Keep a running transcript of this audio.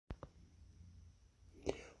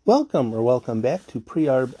Welcome back to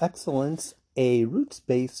Pre-Arb Excellence, a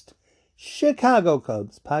roots-based Chicago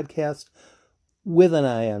Cubs podcast with an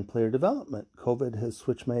eye on player development. COVID has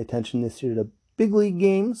switched my attention this year to big league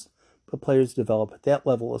games, but players develop at that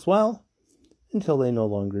level as well until they no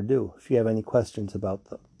longer do. If you have any questions about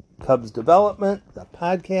the Cubs development, the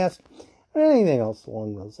podcast, or anything else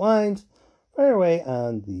along those lines, fire away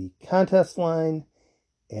on the contest line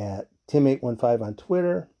at Tim815 on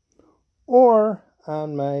Twitter or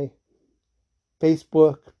on my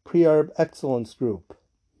Facebook Pre-Arb Excellence group.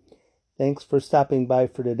 Thanks for stopping by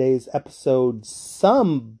for today's episode.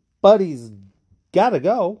 Somebody's gotta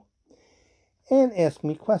go. And ask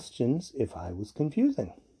me questions if I was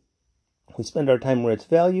confusing. We spend our time where it's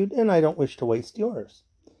valued, and I don't wish to waste yours.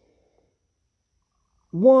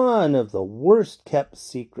 One of the worst kept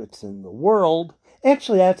secrets in the world.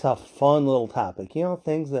 Actually, that's a fun little topic.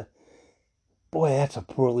 Things that, boy, that's a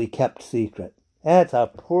poorly kept secret. That's a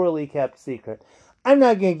poorly kept secret. I'm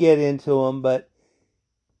not going to get into them, but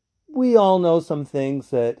we all know some things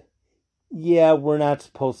that, we're not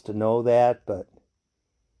supposed to know that, but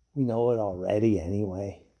we know it already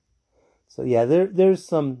anyway. So, there's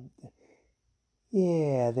some,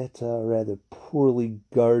 that's a rather poorly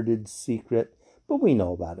guarded secret, but we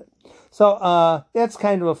know about it. So, that's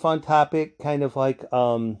kind of a fun topic, kind of like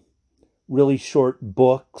really short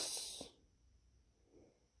books.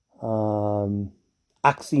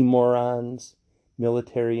 Oxymorons,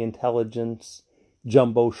 military intelligence,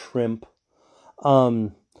 jumbo shrimp.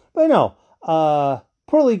 But no,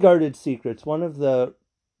 poorly guarded secrets. One of the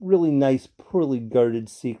really nice poorly guarded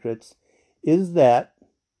secrets is that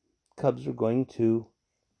Cubs are going to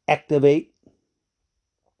activate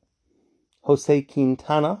Jose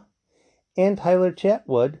Quintana and Tyler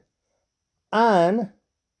Chatwood on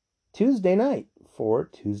Tuesday night for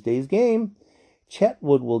Tuesday's game.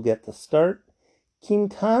 Chatwood will get the start.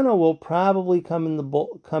 Quintana will probably come in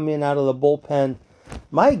out of the bullpen.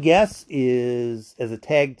 My guess is as a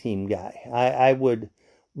tag team guy. I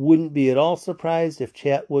wouldn't be at all surprised if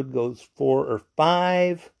Chatwood goes 4 or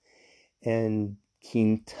 5 and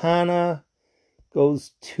Quintana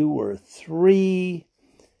goes 2 or 3,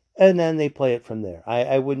 and then they play it from there.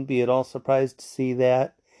 I wouldn't be at all surprised to see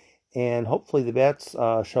that, and hopefully the bats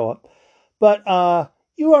show up. But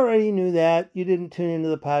you already knew that. You didn't tune into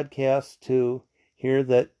the podcast to hear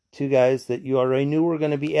that 2 guys that you already knew were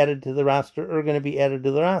going to be added to the roster are going to be added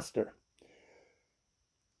to the roster.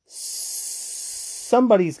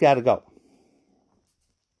 Somebody's got to go.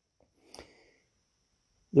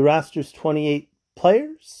 The roster's 28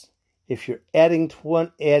 players. If you're adding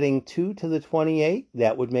 2 to the 28,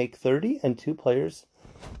 that would make 30, and 2 players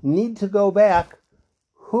need to go back.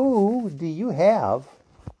 Who do you have?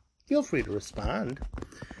 Feel free to respond.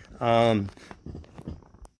 I'm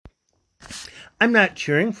not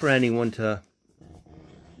cheering for anyone to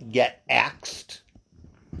get axed,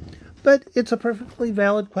 but it's a perfectly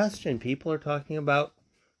valid question. People are talking about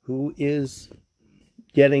who is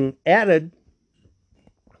getting added.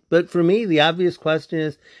 But for me, the obvious question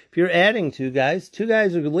is, if you're adding 2 guys, 2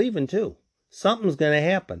 guys are leaving too. Something's going to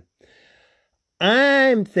happen.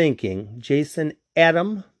 I'm thinking Jason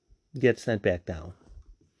Adam gets sent back down.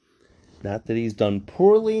 Not that he's done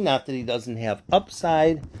poorly, not that he doesn't have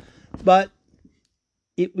upside, but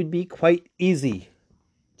it would be quite easy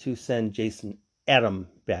to send Jason Adam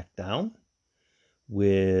back down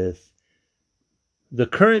with the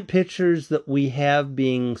current pitchers that we have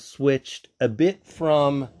being switched a bit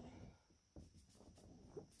from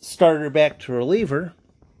starter back to reliever.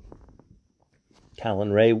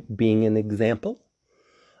 Colin Ray being an example.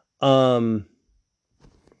 The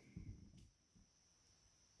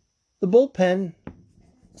bullpen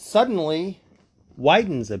suddenly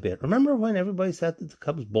widens a bit. Remember when everybody said that the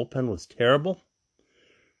Cubs bullpen was terrible?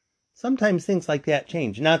 Sometimes things like that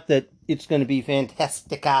change. Not that it's going to be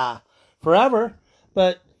fantastica forever,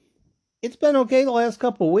 but it's been okay the last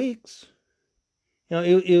couple of weeks.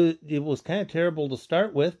 It was kind of terrible to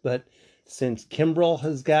start with, but since Kimbrel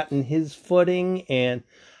has gotten his footing, and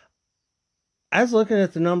I was looking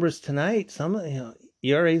at the numbers tonight,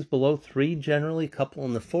 ERA's below 3 generally, a couple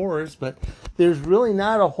in the 4s, but there's really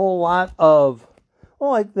not a whole lot of,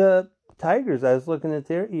 like the Tigers, I was looking at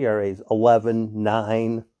their ERAs, 11,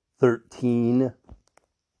 9, 13.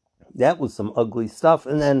 That was some ugly stuff.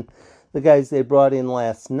 And then the guys they brought in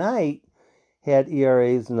last night had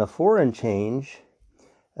ERAs in the 4 and change,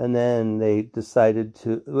 and then they decided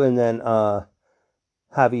to, and then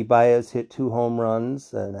Javi Baez hit 2 home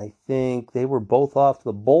runs, and I think they were both off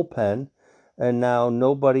the bullpen. And now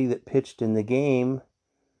nobody that pitched in the game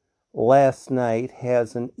last night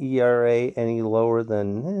has an ERA any lower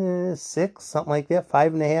than 6, something like that,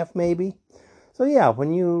 5.5 maybe. So yeah,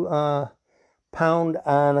 when you pound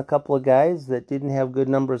on a couple of guys that didn't have good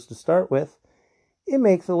numbers to start with, it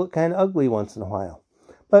makes it look kind of ugly once in a while.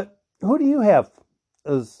 But who do you have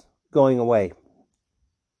as going away?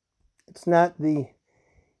 It's not the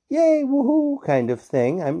yay, woohoo kind of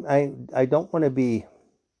thing. I don't want to be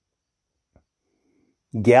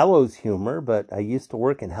gallows humor, but I used to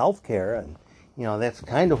work in healthcare, and that's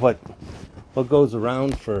kind of what goes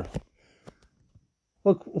around for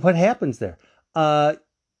what happens there.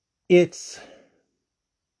 It's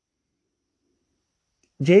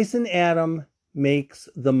Jason Adam makes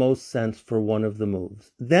the most sense for one of the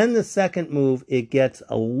moves. Then the second move, it gets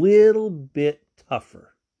a little bit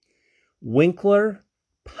tougher. Winkler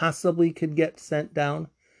possibly could get sent down.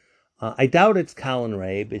 I doubt it's Colin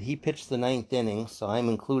Ray, but he pitched the 9th inning, so I'm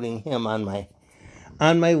including him on my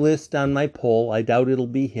list, on my poll. I doubt it'll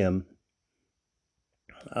be him.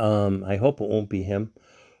 I hope it won't be him.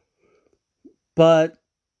 But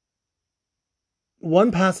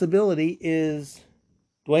one possibility is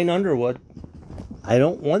Duane Underwood. I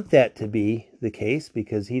don't want that to be the case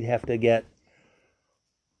because he'd have to get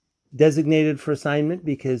designated for assignment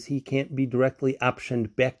because he can't be directly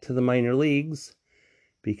optioned back to the minor leagues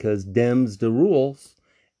because Dems the rules.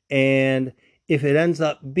 And if it ends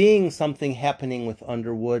up being something happening with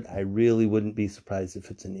Underwood, I really wouldn't be surprised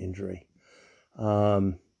if it's an injury.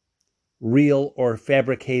 Real or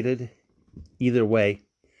fabricated, either way.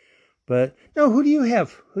 But no, who do you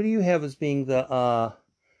have? Who do you have as being the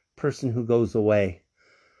person who goes away?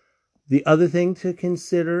 The other thing to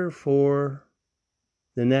consider for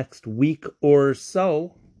the next week or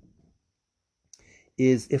so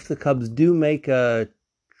is if the Cubs do make a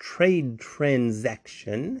trade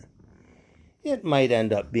transaction, it might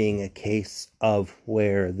end up being a case of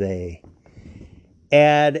where they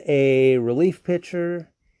add a relief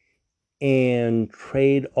pitcher and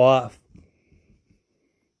trade off.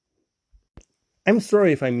 I'm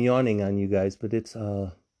sorry if I'm yawning on you guys, but it's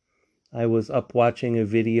I was up watching a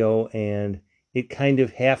video and it kind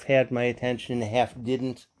of half had my attention, half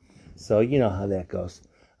didn't. So you know how that goes.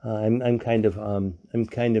 I'm kind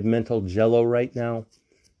of mental jello right now,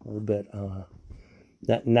 a little bit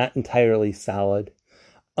not entirely solid.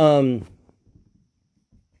 But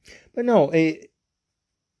no,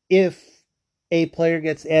 if a player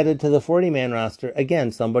gets added to the 40-man roster,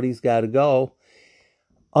 again, somebody's got to go.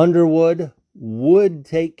 Underwood would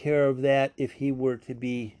take care of that if he were to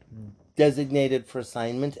be designated for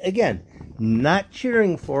assignment. Again, not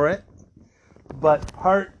cheering for it, but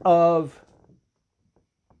part of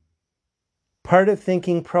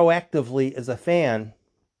thinking proactively as a fan,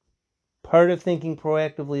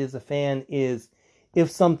 is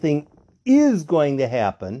if something is going to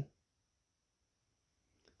happen,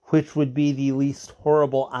 which would be the least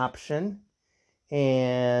horrible option,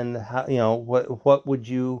 and how, what would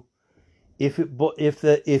you,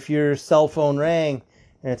 if your cell phone rang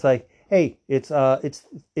and it's like, hey, it's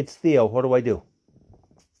Theo, what do I do?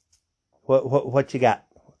 What you got?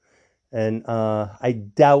 And I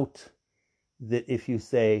doubt that if you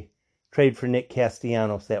say trade for Nick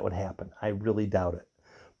Castellanos, that would happen. I really doubt it.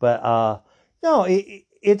 But no,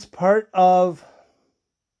 it's part of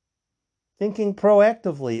thinking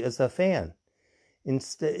proactively as a fan.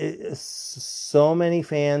 So many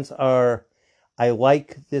fans are, I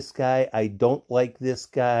like this guy, I don't like this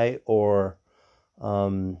guy, or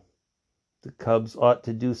the Cubs ought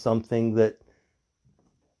to do something that,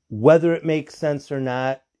 whether it makes sense or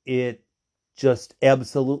not, it just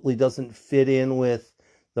absolutely doesn't fit in with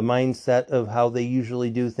the mindset of how they usually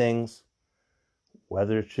do things,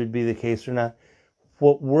 whether it should be the case or not.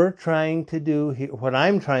 What we're trying to do, what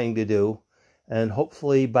I'm trying to do, and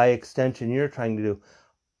hopefully by extension you're trying to do,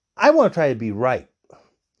 I want to try to be right.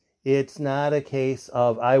 It's not a case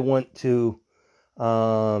of I want to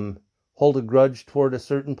hold a grudge toward a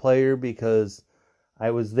certain player because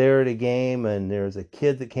I was there at a game and there's a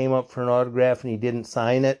kid that came up for an autograph and he didn't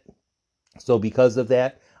sign it. So because of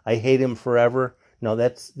that, I hate him forever. No,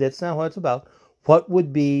 that's not what it's about. What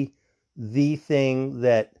would be the thing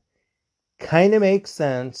that kind of makes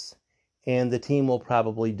sense and the team will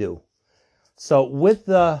probably do? So with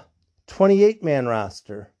the 28-man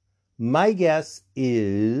roster, my guess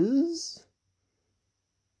is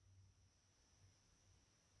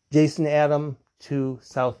Jason Adam to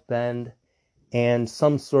South Bend and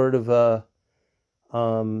some sort of a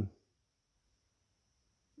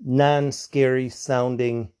non-scary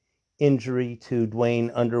sounding injury to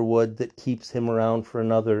Duane Underwood that keeps him around for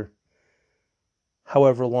another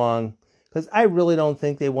however long, because I really don't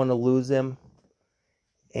think they want to lose him.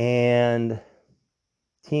 And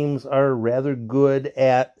teams are rather good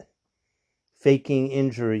at faking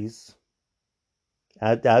injuries.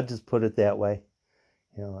 I'll just put it that way.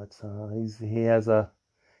 You know, he has I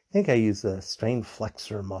think I use a strained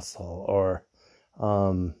flexor muscle or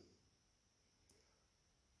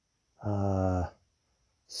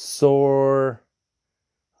sore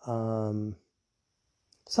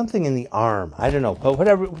something in the arm. I don't know, but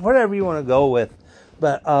whatever you want to go with.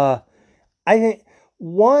 But I think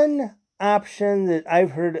one option that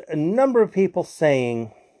I've heard a number of people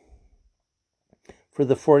saying for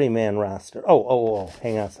the 40-man roster. Oh,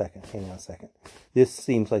 hang on a second. This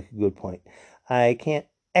seems like a good point. I can't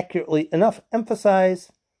accurately enough emphasize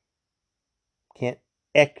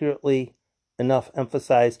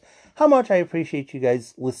how much I appreciate you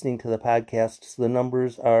guys listening to the podcast. The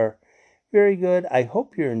numbers are very good. I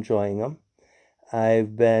hope you're enjoying them.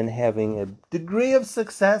 I've been having a degree of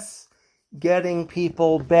success getting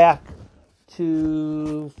people back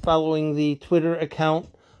to following the Twitter account.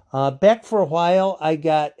 Back for a while, I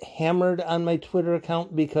got hammered on my Twitter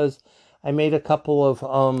account because I made a couple of,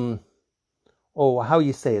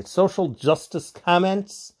 social justice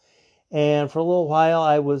comments. And for a little while,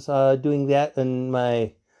 I was doing that, and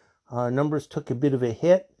my numbers took a bit of a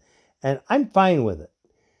hit. And I'm fine with it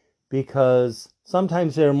because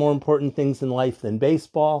sometimes there are more important things in life than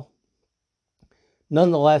baseball.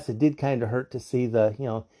 Nonetheless, it did kind of hurt to see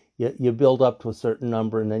you build up to a certain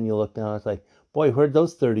number, and then you look down, it's like, boy, where'd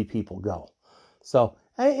those 30 people go? So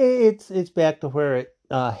it's back to where it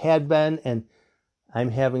had been, and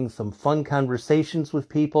I'm having some fun conversations with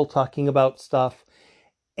people talking about stuff.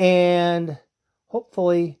 And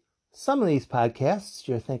hopefully some of these podcasts,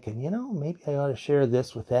 you're thinking, maybe I ought to share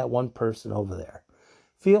this with that one person over there.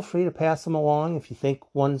 Feel free to pass them along if you think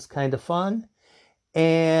one's kind of fun.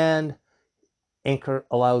 And Anchor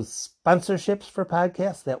allows sponsorships for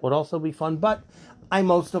podcasts. That would also be fun. But I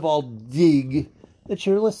most of all dig that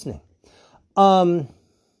you're listening. One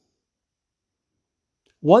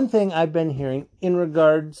thing I've been hearing in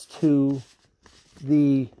regards to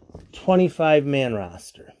the 25-man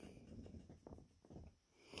roster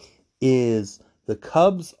is the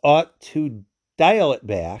Cubs ought to dial it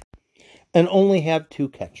back and only have 2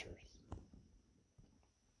 catchers.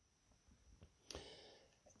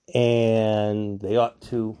 And they ought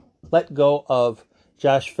to let go of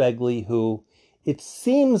Josh Phegley, who it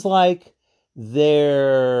seems like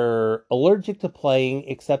they're allergic to playing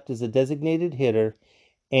except as a designated hitter,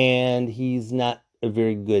 and he's not a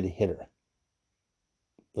very good hitter.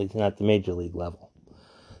 At least not the major league level.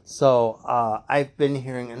 So I've been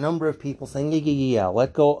hearing a number of people saying, yeah,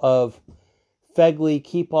 let go of Phegley,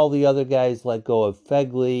 keep all the other guys, let go of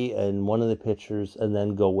Phegley and one of the pitchers, and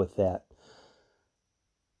then go with that.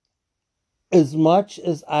 As much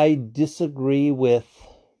as I disagree with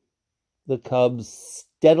the Cubs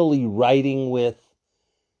steadily riding with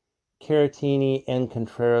Caratini and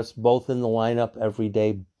Contreras both in the lineup every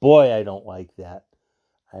day, boy, I don't like that.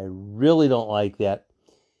 I really don't like that.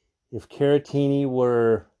 If Caratini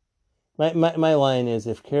were... My line is,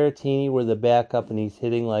 if Caratini were the backup and he's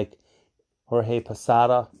hitting like Jorge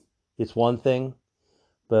Posada, it's one thing.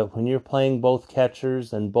 But when you're playing both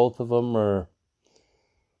catchers and both of them are...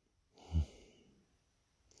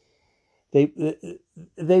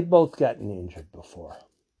 They've both gotten injured before.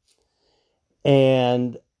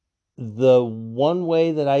 And the one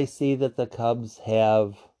way that I see that the Cubs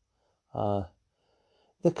have...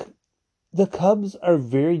 The Cubs are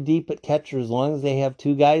very deep at catcher as long as they have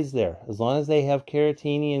 2 guys there. As long as they have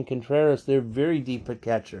Caratini and Contreras, they're very deep at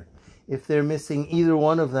catcher. If they're missing either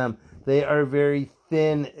one of them, they are very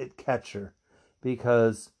thin at catcher.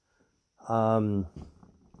 Because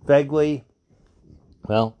Phegley,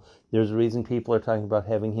 well, there's a reason people are talking about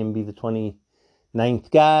having him be the 29th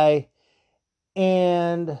guy.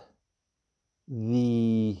 And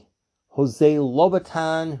the Jose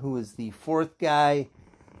Lobaton, who is the 4th guy,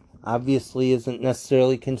 obviously isn't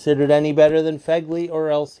necessarily considered any better than Phegley,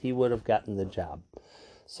 or else he would have gotten the job.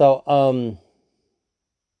 So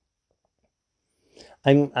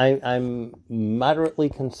I'm moderately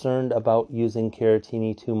concerned about using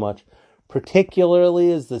Caratini too much,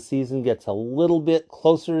 particularly as the season gets a little bit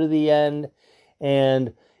closer to the end,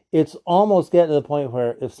 and it's almost getting to the point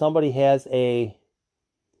where if somebody has a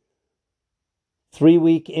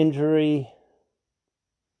 3-week injury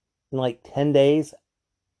in like 10 days,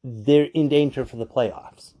 they're in danger for the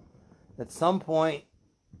playoffs. At some point,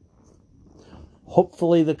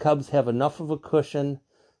 hopefully the Cubs have enough of a cushion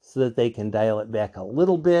so that they can dial it back a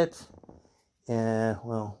little bit. And,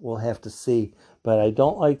 well, we'll have to see. But I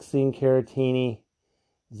don't like seeing Caratini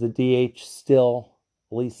as a DH still,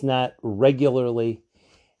 at least not regularly.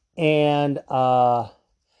 And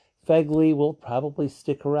Phegley will probably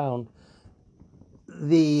stick around.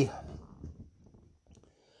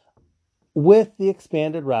 With the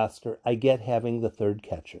expanded roster, I get having the third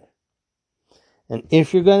catcher. And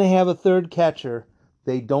if you're going to have a third catcher,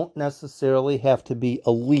 they don't necessarily have to be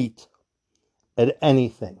elite at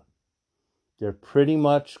anything. They're pretty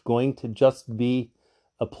much going to just be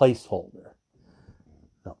a placeholder.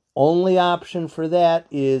 The only option for that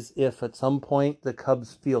is if at some point the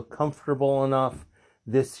Cubs feel comfortable enough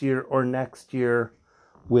this year or next year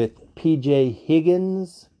with P.J.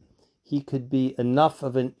 Higgins, he could be enough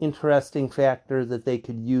of an interesting factor that they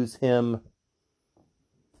could use him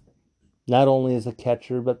not only as a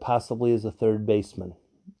catcher, but possibly as a third baseman,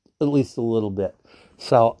 at least a little bit.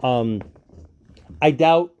 So I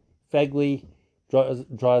doubt Phegley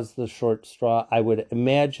draws the short straw. I would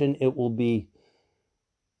imagine it will be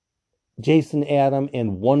Jason Adam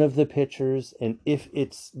and one of the pitchers, and if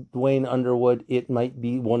it's Dwayne Underwood, it might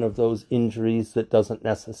be one of those injuries that doesn't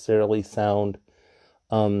necessarily sound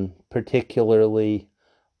particularly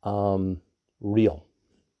real.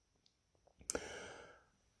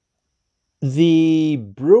 The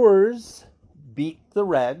Brewers beat the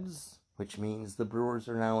Reds, which means the Brewers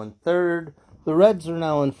are now in third. The Reds are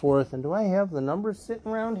now in fourth. And do I have the numbers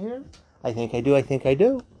sitting around here? I think I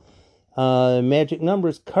do. Magic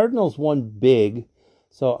numbers. Cardinals won big.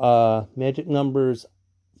 So magic numbers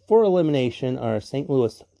for elimination are St.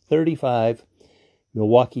 Louis 35,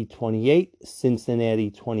 Milwaukee 28, Cincinnati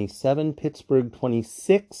 27, Pittsburgh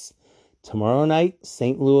 26. Tomorrow night,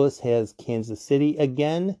 St. Louis has Kansas City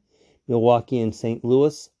again. Milwaukee and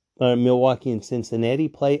Cincinnati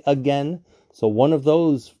play again. So one of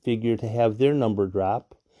those figure to have their number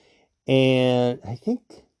drop. And I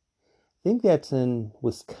think that's in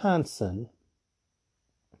Wisconsin,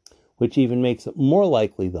 which even makes it more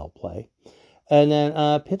likely they'll play. And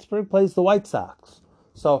then Pittsburgh plays the White Sox.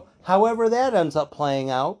 So however that ends up playing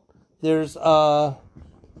out, there's some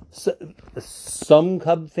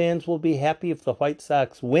Cub fans will be happy if the White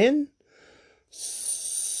Sox win.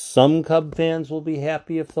 Some Cub fans will be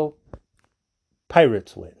happy if the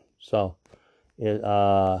Pirates win. So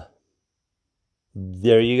there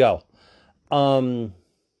you go.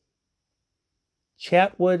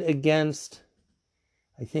 Chatwood against,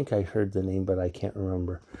 I think I heard the name, but I can't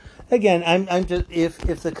remember. Again, I'm just if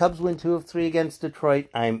the Cubs win 2 of 3 against Detroit,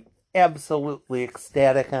 I'm absolutely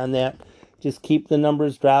ecstatic on that. Just keep the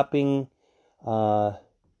numbers dropping. If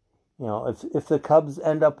the Cubs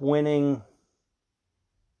end up winning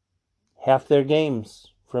half their games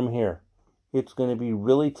from here, it's going to be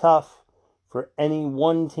really tough for any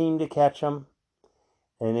one team to catch them.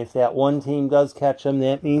 And if that one team does catch them,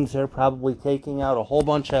 that means they're probably taking out a whole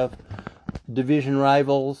bunch of division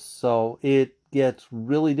rivals. So it gets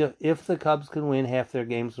really if the Cubs can win half their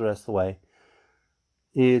games the rest of the way,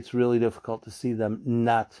 it's really difficult to see them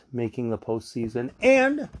not making the postseason.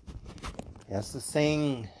 And as the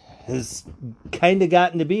saying has kind of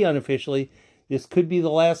gotten to be unofficially, this could be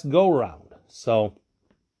the last go-round. So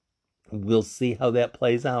we'll see how that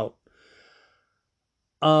plays out.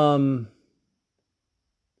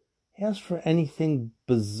 As for anything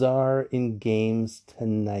bizarre in games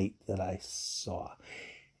tonight that I saw,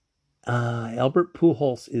 Albert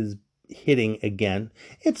Pujols is hitting again.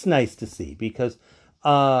 It's nice to see because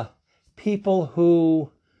people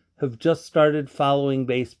who have just started following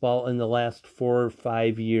baseball in the last 4 or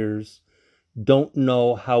 5 years don't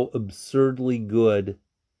know how absurdly good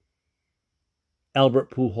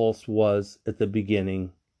Albert Pujols was at the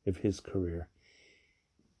beginning of his career.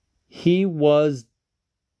 He was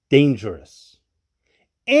dangerous.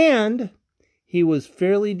 And he was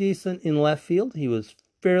fairly decent in left field. He was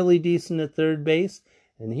fairly decent at third base.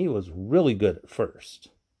 And he was really good at first.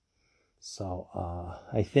 So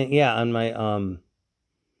I think, on my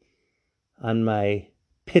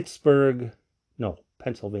Pennsylvania,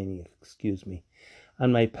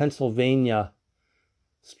 on my Pennsylvania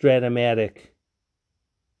Stratomatic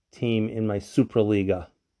team in my Superliga.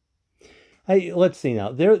 Let's see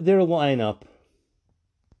now. Their lineup.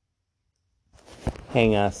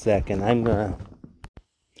 Hang on a second.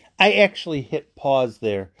 I actually hit pause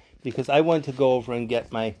there because I wanted to go over and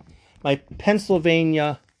get my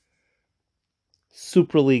Pennsylvania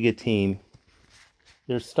Superliga team.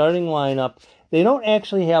 Their starting lineup. They don't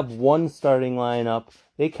actually have one starting lineup.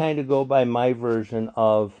 They kind of go by my version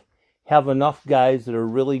of have enough guys that are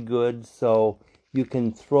really good so you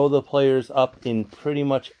can throw the players up in pretty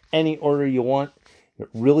much any order you want. It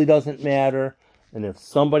really doesn't matter. And if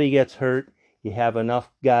somebody gets hurt, you have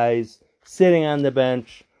enough guys sitting on the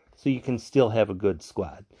bench so you can still have a good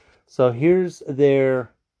squad. So here's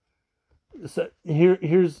their So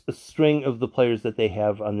here's a string of the players that they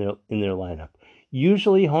have in their lineup.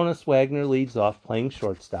 Usually Honus Wagner leads off playing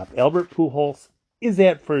shortstop. Albert Pujols is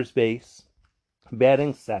at first base,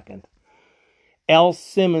 batting second. Al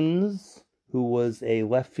Simmons, who was a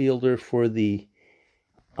left fielder for the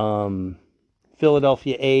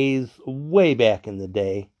Philadelphia A's way back in the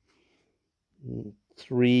day,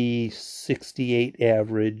 368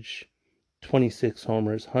 average, 26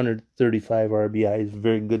 homers, 135 RBIs,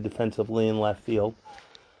 very good defensively in left field.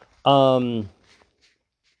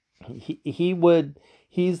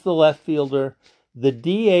 He's the left fielder. The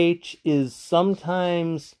DH is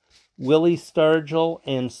sometimes Willie Stargell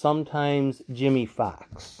and sometimes Jimmy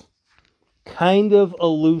Fox. Kind of a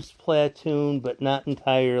loose platoon, but not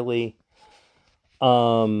entirely.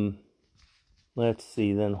 Let's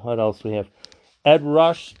see then what else we have. Ed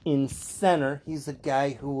Rush in center. He's a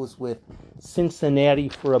guy who was with Cincinnati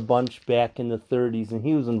for a bunch back in the 30s, and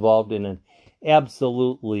he was involved in an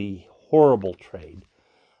absolutely horrible trade.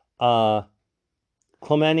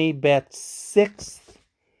 Clemente bats sixth.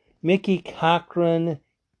 Mickey Cochran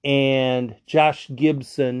and Josh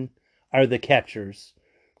Gibson are the catchers.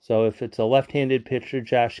 So if it's a left-handed pitcher,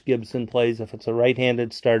 Josh Gibson plays. If it's a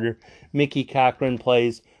right-handed starter, Mickey Cochran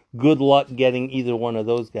plays. Good luck getting either one of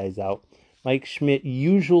those guys out. Mike Schmidt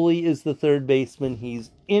usually is the third baseman. He's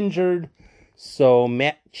injured, so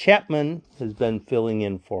Matt Chapman has been filling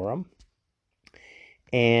in for him.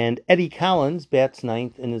 And Eddie Collins bats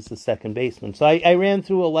ninth and is the second baseman. So I ran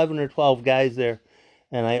through 11 or 12 guys there,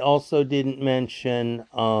 and I also didn't mention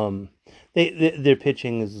their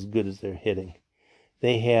pitching is as good as their hitting.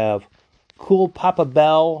 They have Cool Papa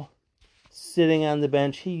Bell sitting on the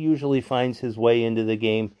bench. He usually finds his way into the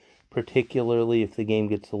game, particularly if the game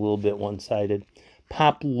gets a little bit one-sided.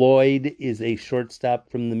 Pop Lloyd is a shortstop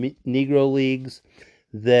from the Negro Leagues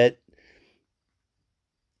that,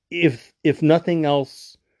 if nothing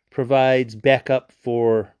else, provides backup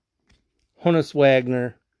for Honus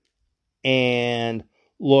Wagner, and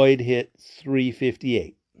Lloyd hit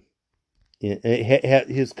 358.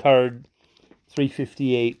 His card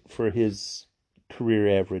 358 for his career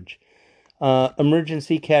average.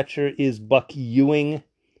 Emergency catcher is Buck Ewing,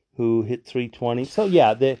 who hit 320. So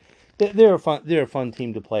yeah, they're a fun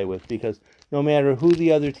team to play with, because no matter who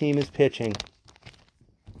the other team is pitching,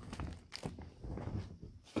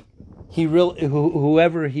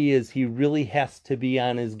 whoever he is, he really has to be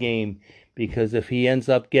on his game, because if he ends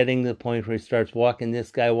up getting to the point where he starts walking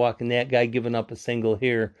this guy, walking that guy, giving up a single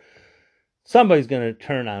here, somebody's going to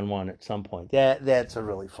turn on one at some point. That's a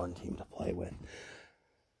really fun team to play with,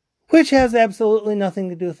 which has absolutely nothing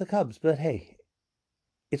to do with the Cubs. But hey,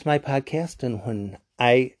 it's my podcast, and when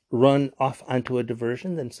I run off onto a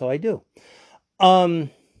diversion, then so I do.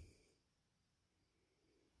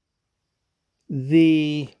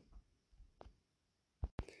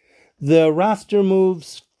 The roster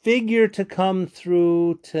moves figure to come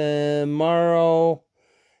through tomorrow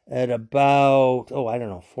at about,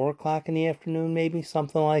 4 o'clock in the afternoon, maybe,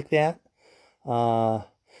 something like that.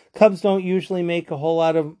 Cubs don't usually make a whole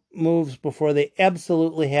lot of moves before they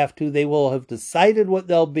absolutely have to. They will have decided what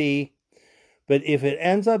they'll be, but if it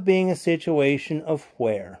ends up being a situation of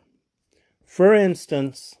where, for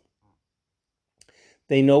instance,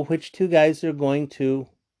 they know which two guys are going to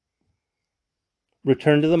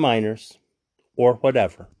return to the minors or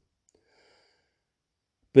whatever,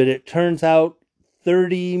 but it turns out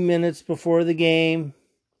 30 minutes before the game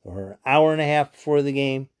or an hour and a half before the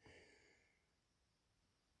game,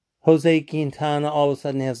 Jose Quintana all of a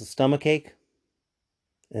sudden has a stomachache,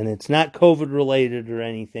 and it's not COVID related or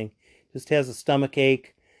anything, just has a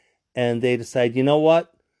stomachache, and they decide, you know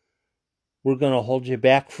what, we're going to hold you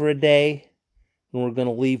back for a day, and we're going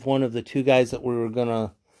to leave one of the two guys that we were going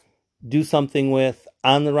to do something with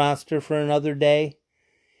on the roster for another day.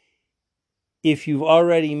 If you've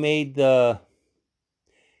already made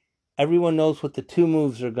everyone knows what the two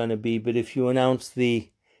moves are going to be, but if you announce the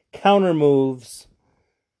counter moves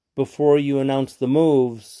before you announce the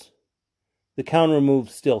moves, the counter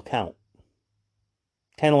moves still count.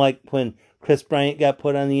 Kind of like when Chris Bryant got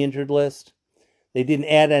put on the injured list. They didn't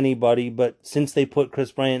add anybody, but since they put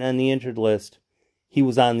Chris Bryant on the injured list, he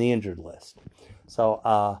was on the injured list.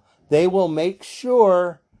 So they will make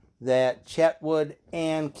sure that Chetwood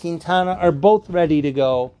and Quintana are both ready to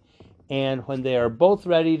go. And when they are both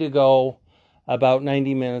ready to go, about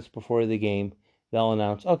 90 minutes before the game, they'll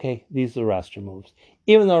announce, okay, these are the roster moves.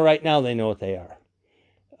 Even though right now they know what they are.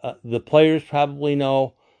 The players probably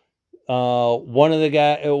know. One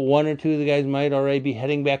or two of the guys might already be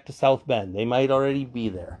heading back to South Bend. They might already be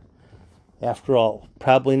there. After all,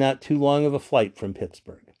 probably not too long of a flight from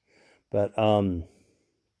Pittsburgh. But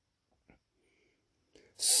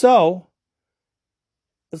So,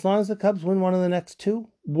 as long as the Cubs win one of the next two,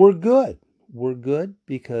 we're good. We're good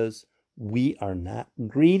because we are not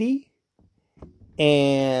greedy.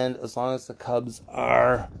 And as long as the Cubs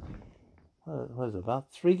are, what is it,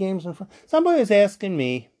 about 3 games in front? Somebody was asking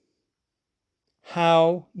me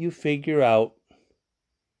how you figure out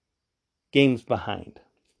games behind.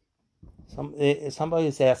 Somebody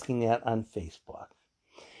is asking that on Facebook.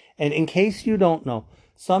 And in case you don't know,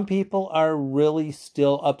 some people are really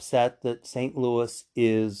still upset that St. Louis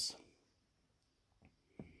is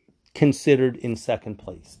considered in second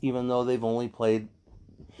place, even though they've only played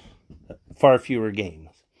far fewer games.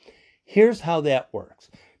 Here's how that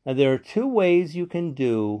works. Now, there are 2 ways you can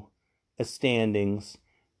do a standings,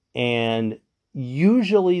 and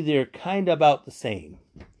usually they're kind of about the same.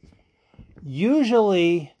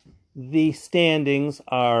 Usually the standings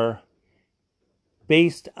are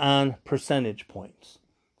based on percentage points.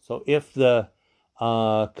 So if the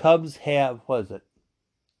Cubs have,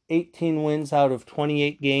 18 wins out of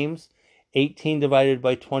 28 games, 18 divided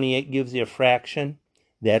by 28 gives you a fraction.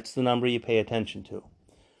 That's the number you pay attention to.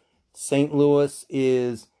 St. Louis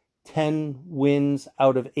is 10 wins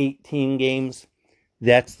out of 18 games.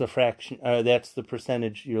 That's the fraction. That's the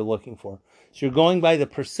percentage you're looking for. So you're going by the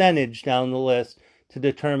percentage down the list to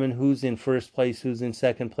determine who's in first place, who's in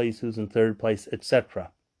second place, who's in third place,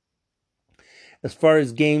 etc. As far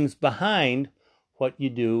as games behind, what you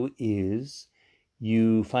do is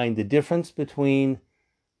you find the difference between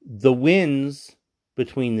the wins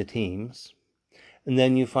between the teams, and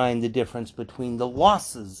then you find the difference between the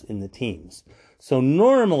losses in the teams. So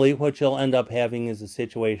normally what you'll end up having is a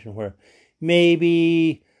situation where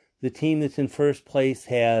maybe the team that's in first place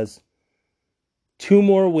has 2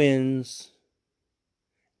 more wins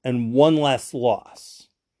and 1 less loss.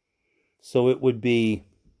 So it would be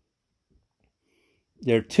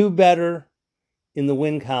they're 2 better in the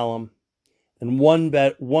win column and 1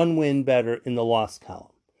 win better in the loss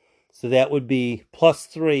column. So that would be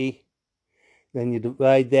 +3. Then you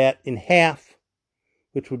divide that in half,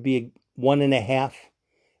 which would be 1.5,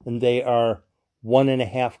 and they are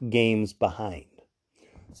 1.5 games behind.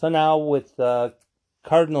 So now with the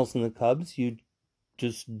Cardinals and the Cubs, you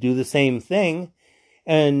just do the same thing,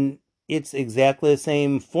 and it's exactly the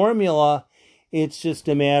same formula. It's just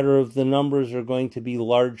a matter of the numbers are going to be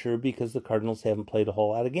larger because the Cardinals haven't played a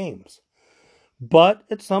whole lot of games. But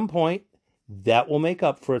at some point, that will make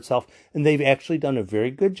up for itself, and they've actually done a very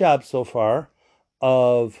good job so far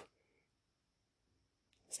of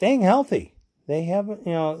staying healthy. They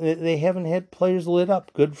haven't had players lit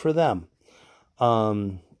up. Good for them.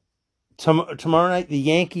 Tomorrow night the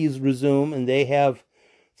Yankees resume, and they have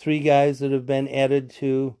 3 guys that have been added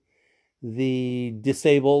to the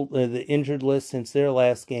the injured list since their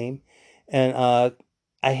last game, and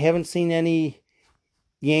I haven't seen any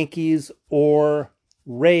Yankees or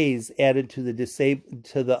Rays added to the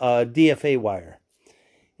DFA wire.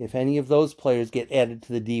 If any of those players get added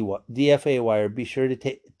to the DFA wire, be sure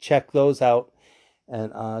to check those out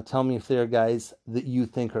and tell me if they're guys that you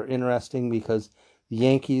think are interesting, because the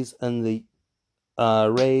Yankees and the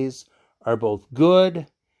Rays are both good.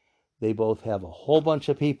 They both have a whole bunch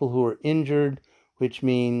of people who are injured, which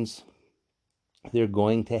means they're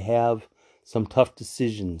going to have some tough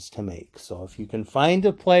decisions to make. So if you can find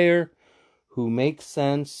a player who makes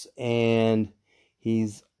sense and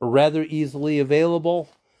he's rather easily available,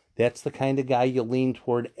 that's the kind of guy you lean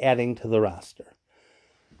toward adding to the roster.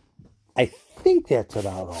 I think that's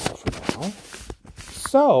about all for now.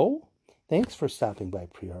 So, thanks for stopping by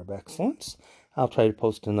Pre-Arb Excellence. I'll try to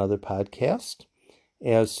post another podcast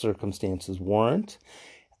as circumstances warrant.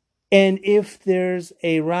 And if there's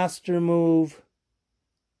a roster move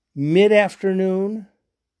mid-afternoon,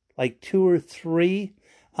 like 2 or 3,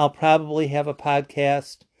 I'll probably have a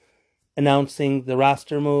podcast announcing the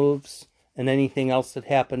roster moves and anything else that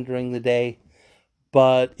happened during the day.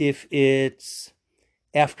 But if it's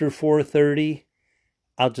after 4:30,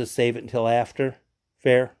 I'll just save it until after.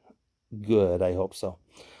 Fair? Good, I hope so.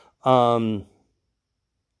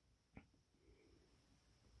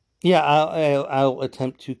 Yeah, I'll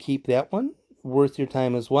attempt to keep that one worth your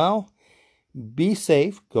time as well. Be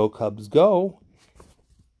safe, go Cubs go,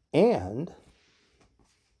 and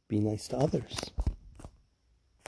be nice to others.